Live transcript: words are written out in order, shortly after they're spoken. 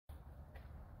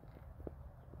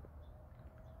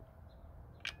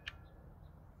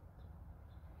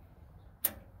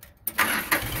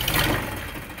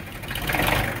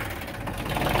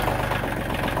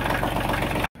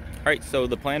Alright, so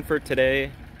the plan for today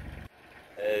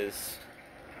is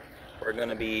we're going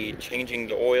to be changing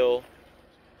the oil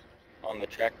on the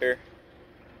tractor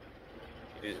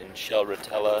using Shell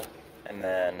Rotella, and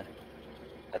then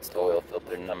that's the oil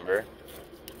filter number.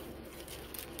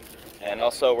 And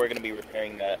also we're going to be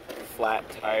repairing that flat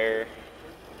tire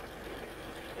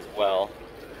as well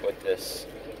with this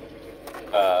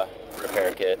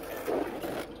repair kit.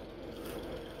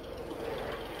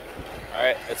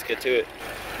 Alright, let's get to it.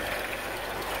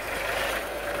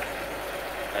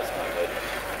 That's not good.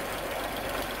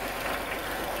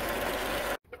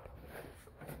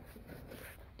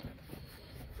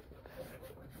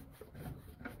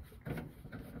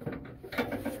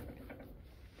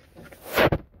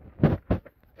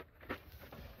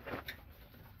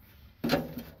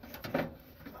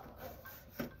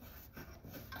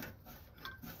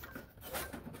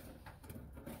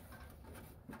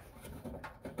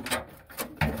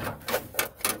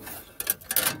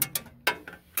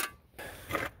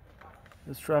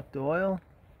 Let's drop the oil.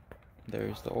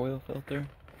 There's the oil filter.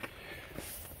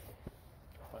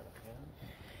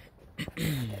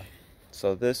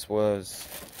 So this was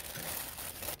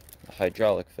the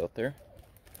hydraulic filter,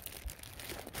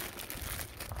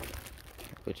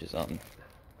 which is on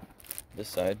this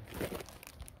side.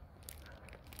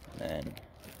 And then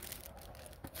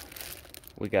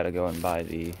we gotta go and buy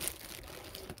the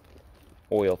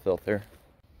oil filter.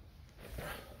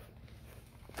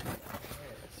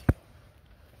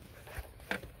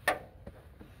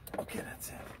 Okay, that's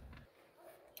it.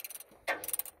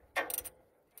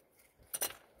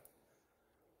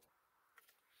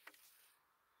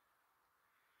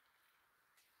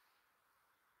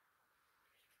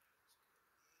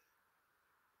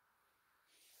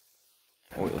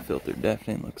 Oil filter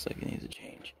definitely looks like it needs a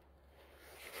change.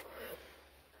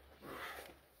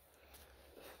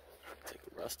 It's like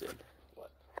rusted.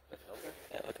 What? The filter?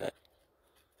 Yeah, look at that.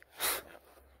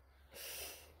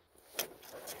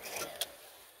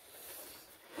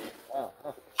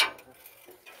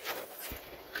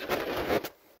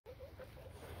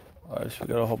 Alright, so we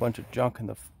got a whole bunch of junk in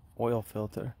the oil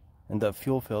filter and the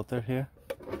fuel filter here.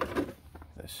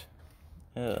 This.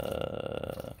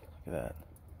 Look at that.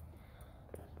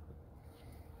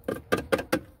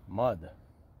 Mud.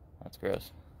 That's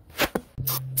gross.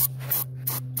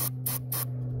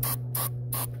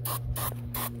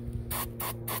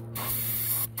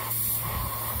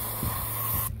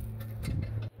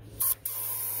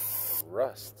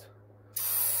 Rust.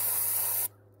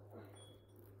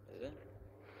 Is it?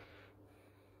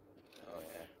 Oh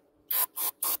yeah.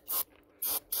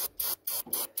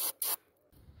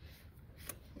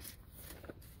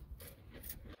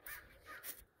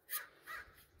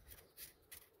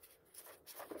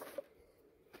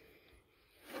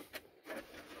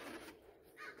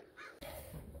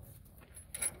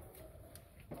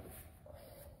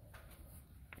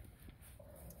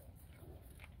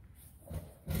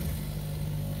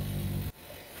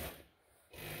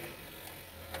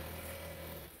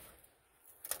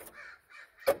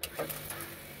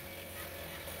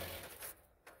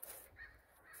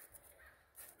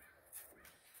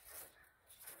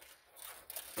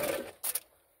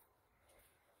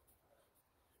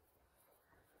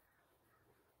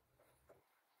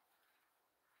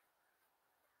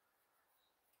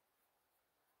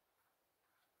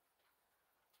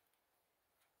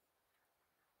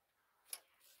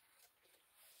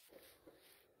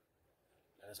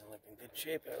 Doesn't look in good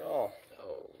shape at all.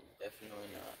 Oh, definitely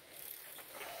not.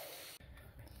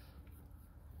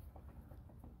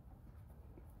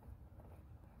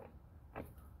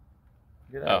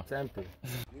 Get out, it's empty.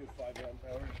 New 5 amp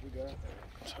hours we got.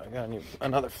 So I got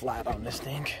another flat on this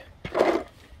thing.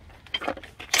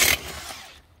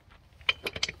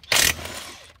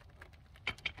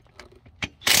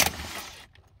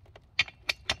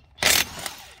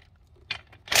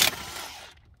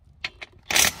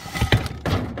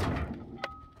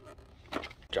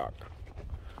 Jock.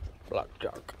 Black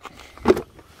jock.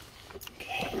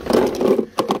 Okay.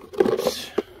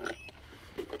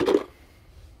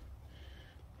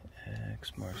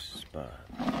 X marks the spot.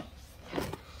 I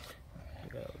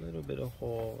got a little bit of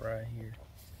hole right here.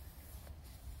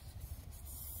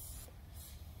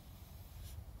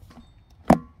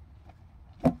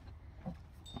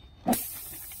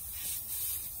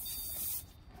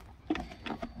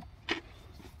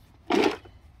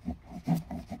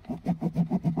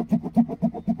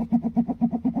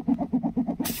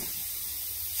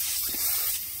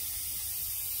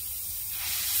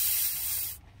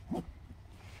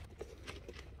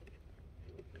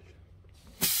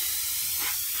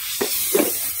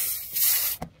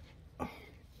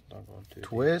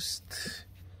 Twist.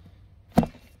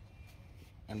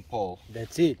 and pull.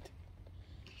 That's it.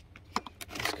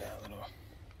 Just got a little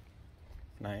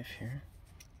knife here.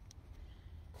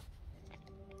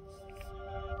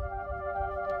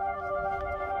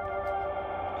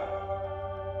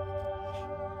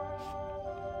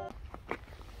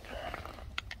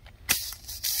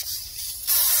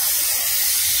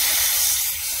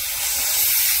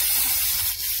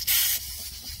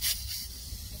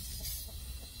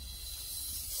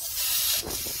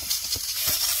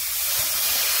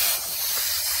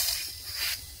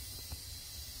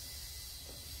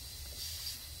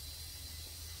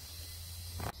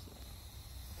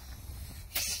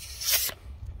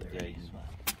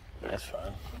 That's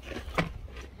fine.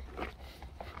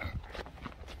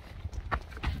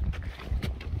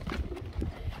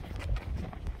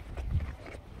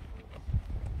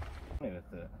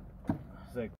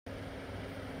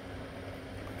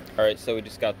 Alright, so we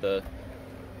just got the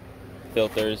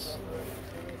filters.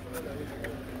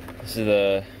 This is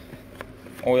the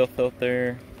oil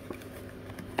filter.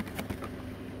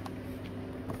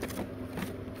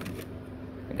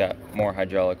 We got more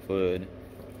hydraulic fluid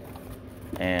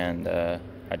and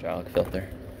hydraulic filter.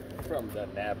 From the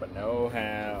Napa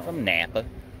know-how. From Napa.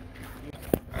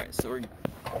 Alright, so we're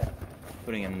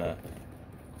putting in the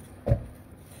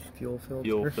Fuel filter.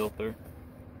 fuel filter.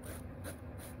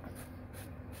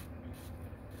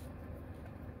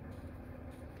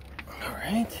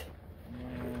 Alright.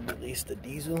 And release the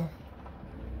diesel.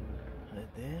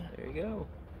 Right there. There you go.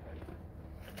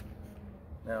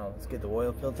 Now let's get the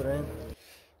oil filter in.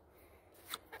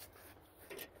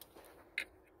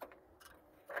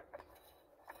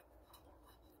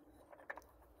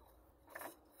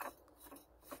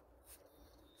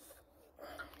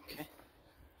 Okay.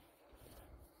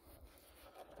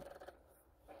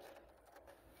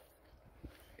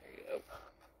 There you go.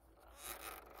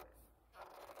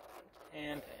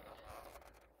 And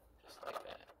just like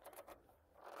that.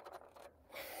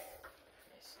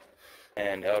 Nice.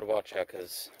 And I would watch out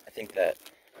because I think that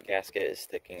gasket is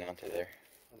sticking onto there.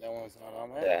 That one's not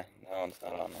on there? Yeah, that one's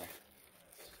not on there.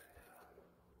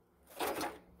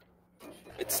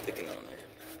 It's sticking on there.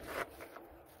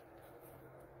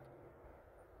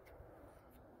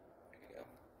 There you go.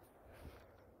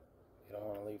 You don't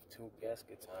want to leave two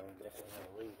gaskets on, you definitely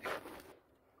want to leave.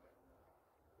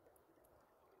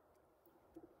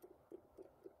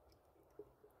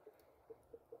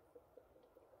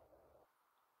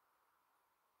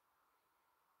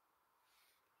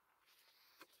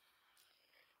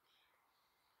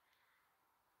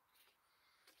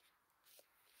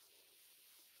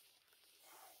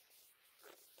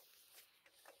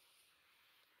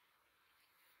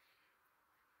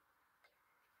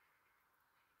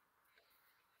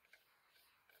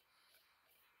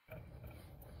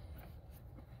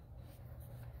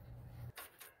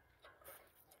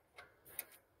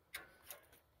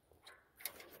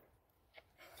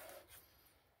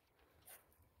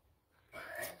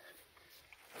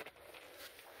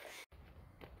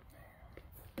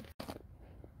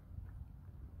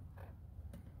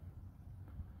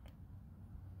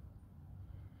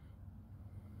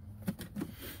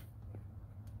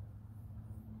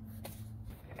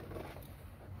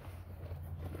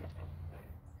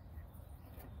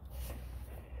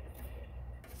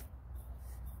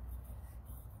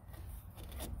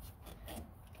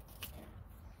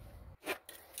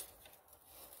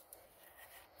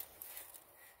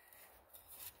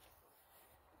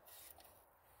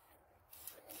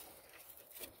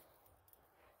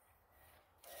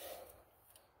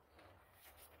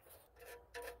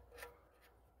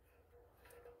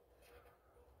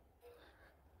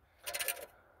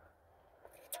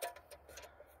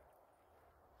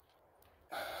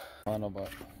 I don't know, but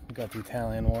we got the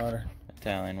Italian water.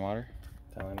 Italian water.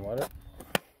 Italian water.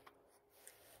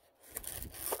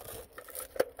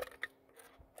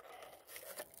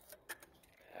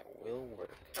 That will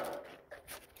work.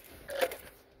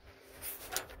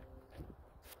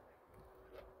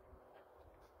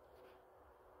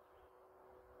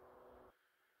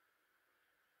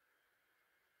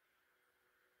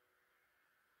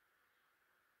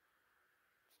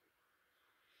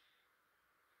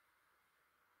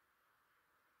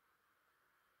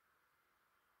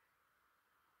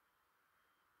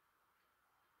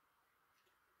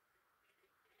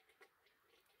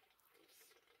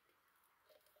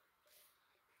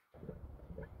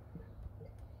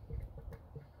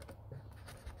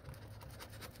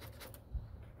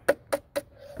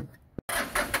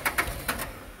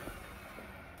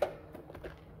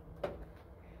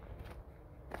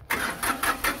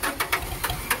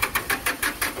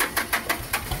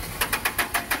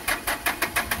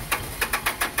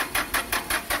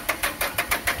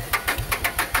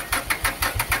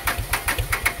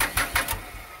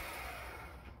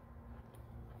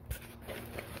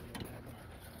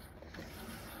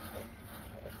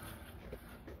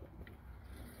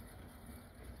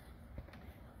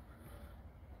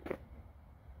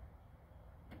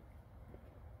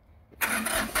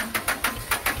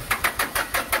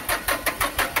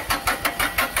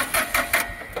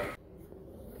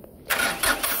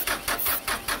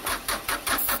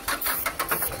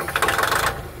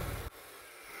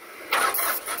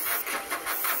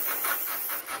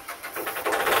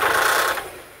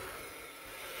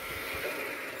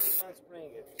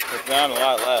 not a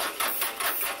lot left.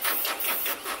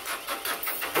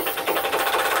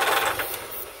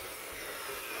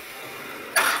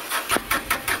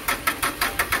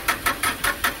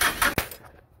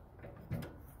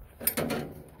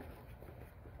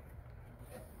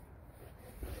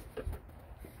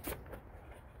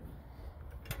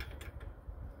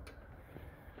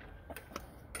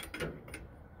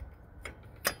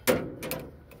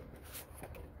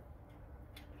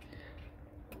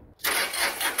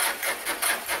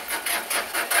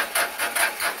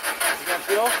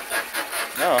 Fuel?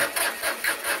 No,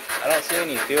 I don't see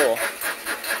any fuel.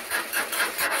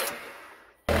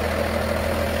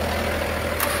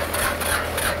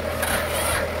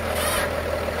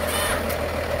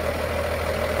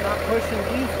 Not pushing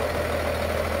diesel.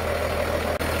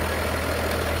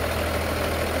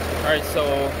 Alright, so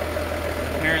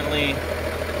apparently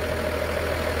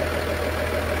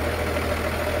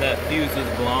that fuse was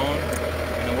blown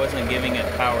and it wasn't giving it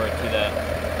power to that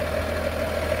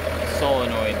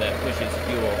solenoid that pushes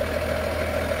fuel.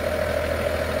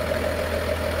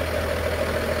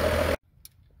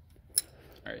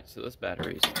 Alright, so this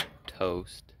battery's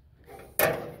toast.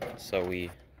 So we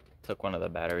took one of the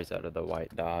batteries out of the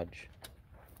white Dodge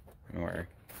and we're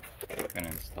gonna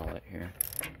install it here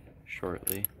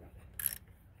shortly.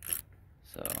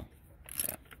 So,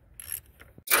 yeah.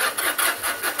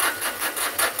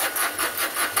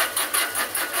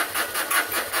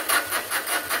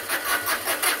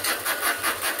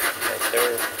 Yes,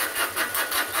 sir.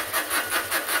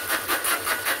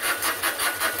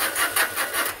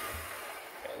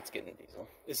 Okay, it's getting diesel.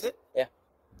 Is it? Yeah.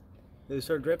 Did it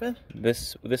start dripping?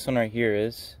 This one right here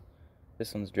is.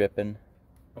 This one's dripping.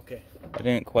 Okay. I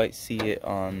didn't quite see it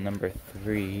on number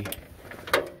 3.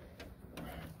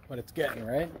 But it's getting,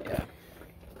 right? Yeah.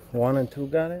 1 and 2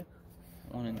 got it?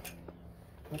 1 and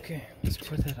Okay, let's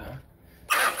put that on.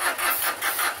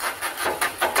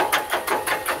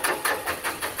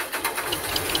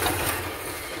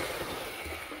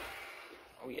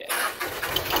 oh yeah.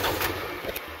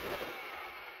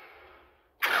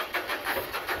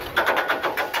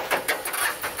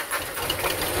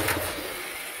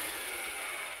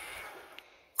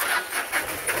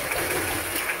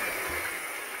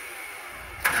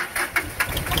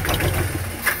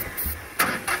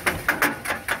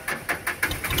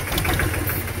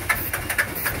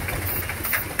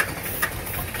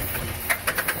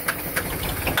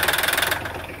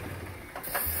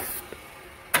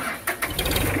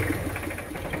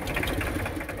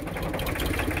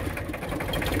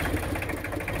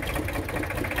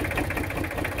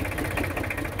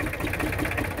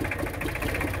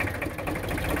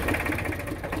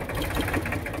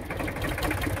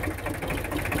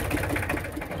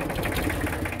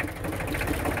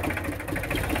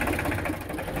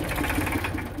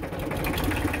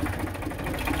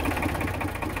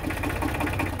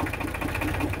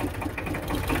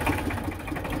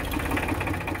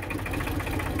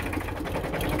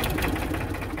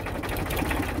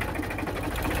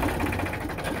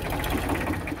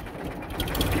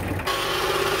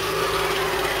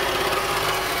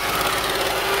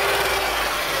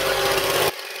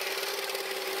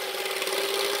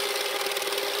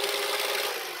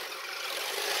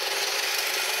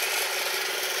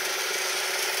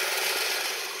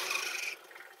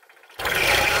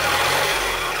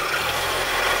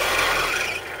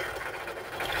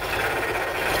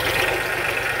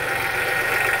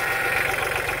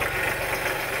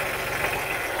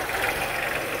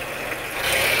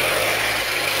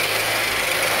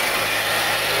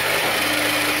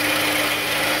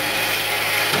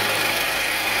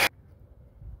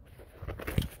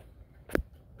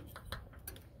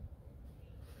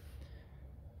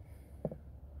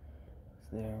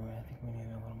 There, I think we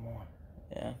need a little more.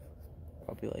 Yeah.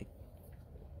 Probably like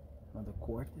Another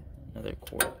quart? another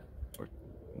quart or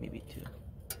maybe 2.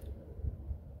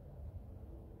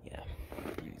 Yeah,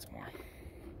 needs more.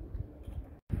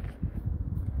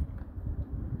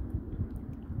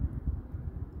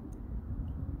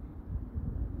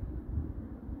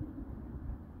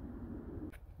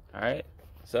 Alright,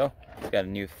 so we got a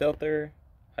new filter,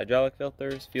 hydraulic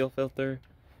filters, fuel filter,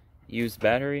 used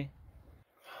battery,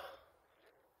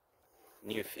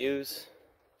 new fuse.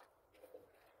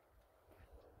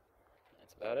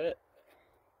 That's about it.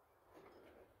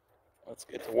 Let's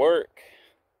get to work.